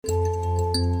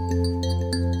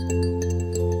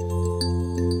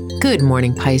Good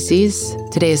morning, Pisces.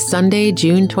 Today is Sunday,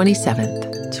 June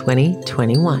 27th,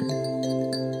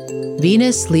 2021.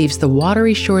 Venus leaves the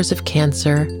watery shores of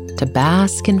Cancer to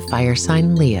bask in fire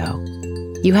sign Leo.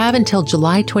 You have until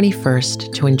July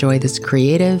 21st to enjoy this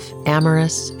creative,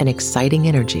 amorous, and exciting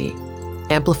energy,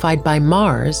 amplified by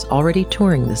Mars already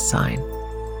touring this sign.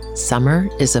 Summer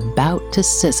is about to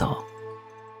sizzle.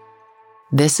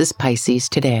 This is Pisces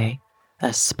Today, a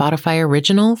Spotify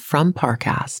original from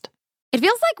Parcast. It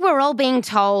feels like we're all being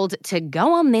told to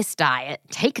go on this diet,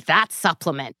 take that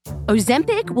supplement.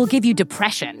 Ozempic will give you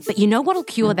depression, but you know what'll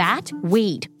cure that?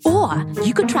 Weed. Or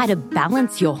you could try to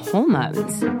balance your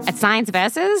hormones. At Science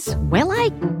Versus, we're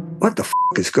like, what the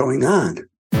is going on?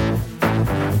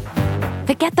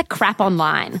 Forget the crap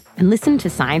online and listen to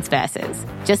Science Versus.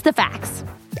 Just the facts.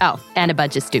 Oh, and a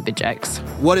bunch of stupid jokes.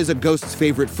 What is a ghost's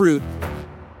favorite fruit?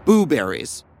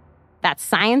 Blueberries. That's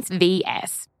Science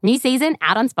VS. New season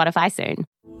out on Spotify soon.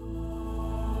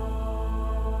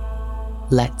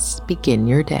 Let's begin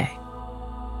your day.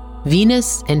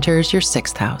 Venus enters your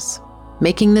 6th house,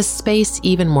 making this space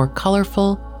even more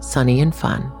colorful, sunny, and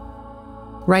fun.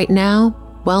 Right now,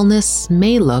 wellness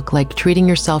may look like treating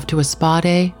yourself to a spa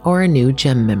day or a new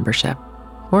gym membership.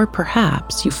 Or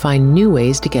perhaps you find new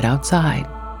ways to get outside,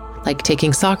 like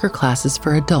taking soccer classes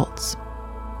for adults.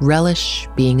 Relish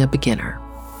being a beginner.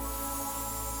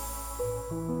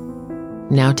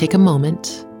 Now take a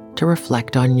moment to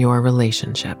reflect on your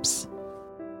relationships.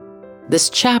 This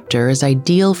chapter is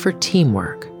ideal for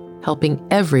teamwork, helping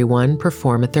everyone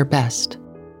perform at their best.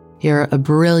 You're a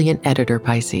brilliant editor,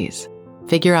 Pisces.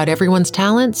 Figure out everyone's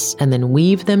talents and then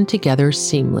weave them together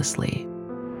seamlessly.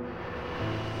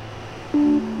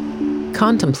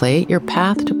 Contemplate your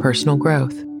path to personal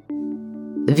growth.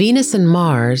 Venus and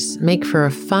Mars make for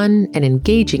a fun and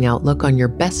engaging outlook on your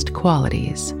best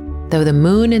qualities, though the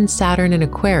Moon and Saturn in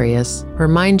Aquarius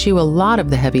remind you a lot of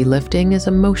the heavy lifting is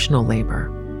emotional labor.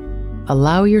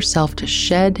 Allow yourself to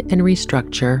shed and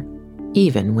restructure,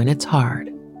 even when it's hard.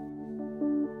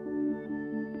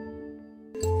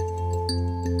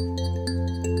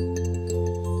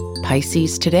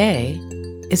 Pisces Today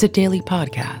is a daily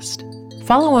podcast.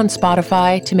 Follow on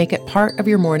Spotify to make it part of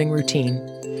your morning routine.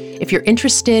 If you're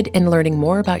interested in learning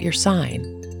more about your sign,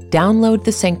 download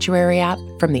the Sanctuary app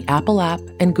from the Apple app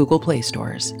and Google Play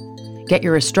stores. Get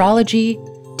your astrology,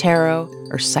 tarot,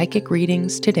 or psychic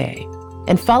readings today.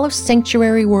 And follow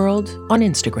Sanctuary World on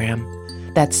Instagram.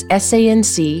 That's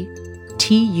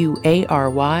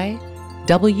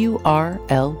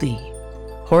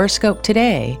SanctuaryWRLD. Horoscope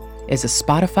Today is a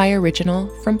Spotify original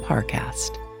from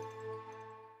Parcast.